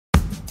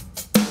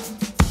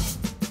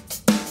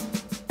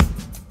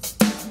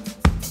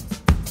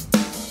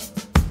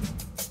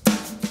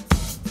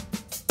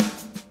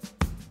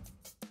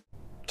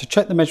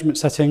check the measurement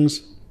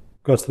settings,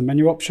 go to the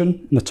menu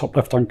option in the top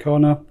left hand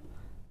corner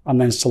and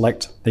then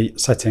select the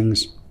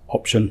settings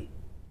option.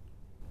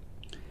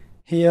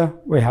 Here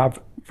we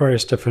have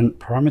various different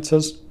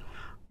parameters.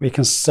 We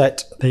can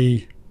set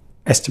the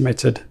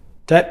estimated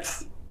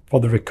depth for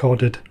the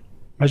recorded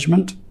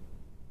measurement.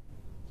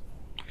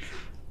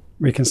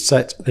 We can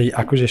set the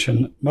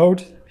acquisition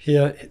mode.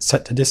 Here it's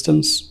set to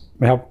distance.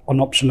 We have an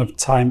option of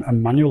time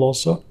and manual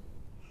also.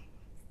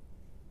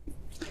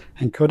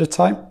 Encoder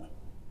type.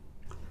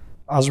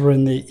 As we're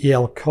in the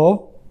EL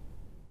core,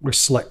 we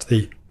select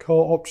the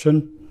core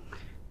option.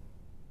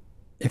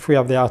 If we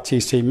have the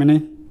RTC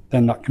Mini,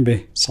 then that can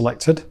be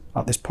selected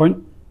at this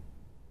point.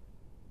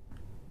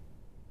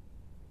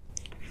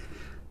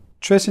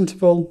 Trace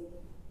interval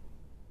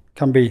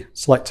can be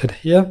selected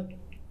here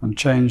and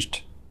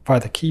changed via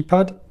the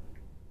keypad.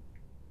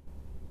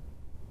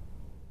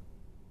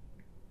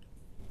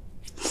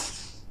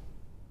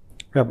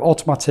 We have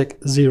automatic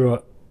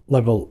zero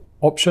level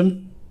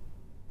option.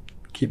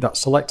 Keep that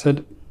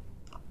selected.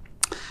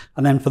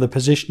 And then for the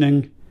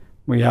positioning,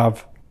 we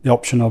have the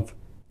option of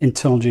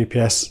internal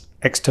GPS,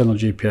 external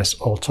GPS,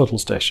 or total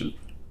station.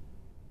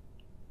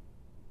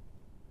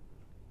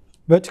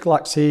 Vertical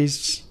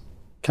axes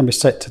can be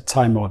set to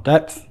time or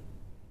depth.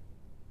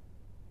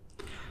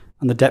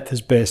 And the depth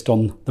is based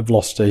on the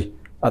velocity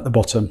at the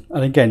bottom.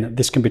 And again,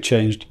 this can be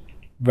changed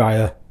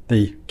via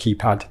the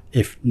keypad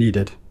if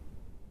needed.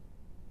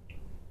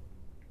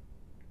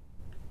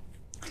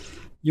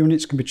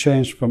 Units can be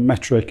changed from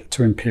metric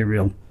to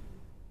imperial.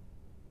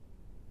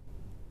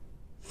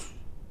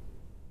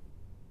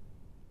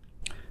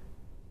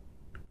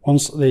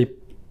 Once the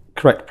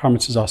correct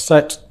parameters are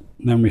set,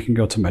 then we can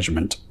go to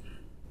measurement.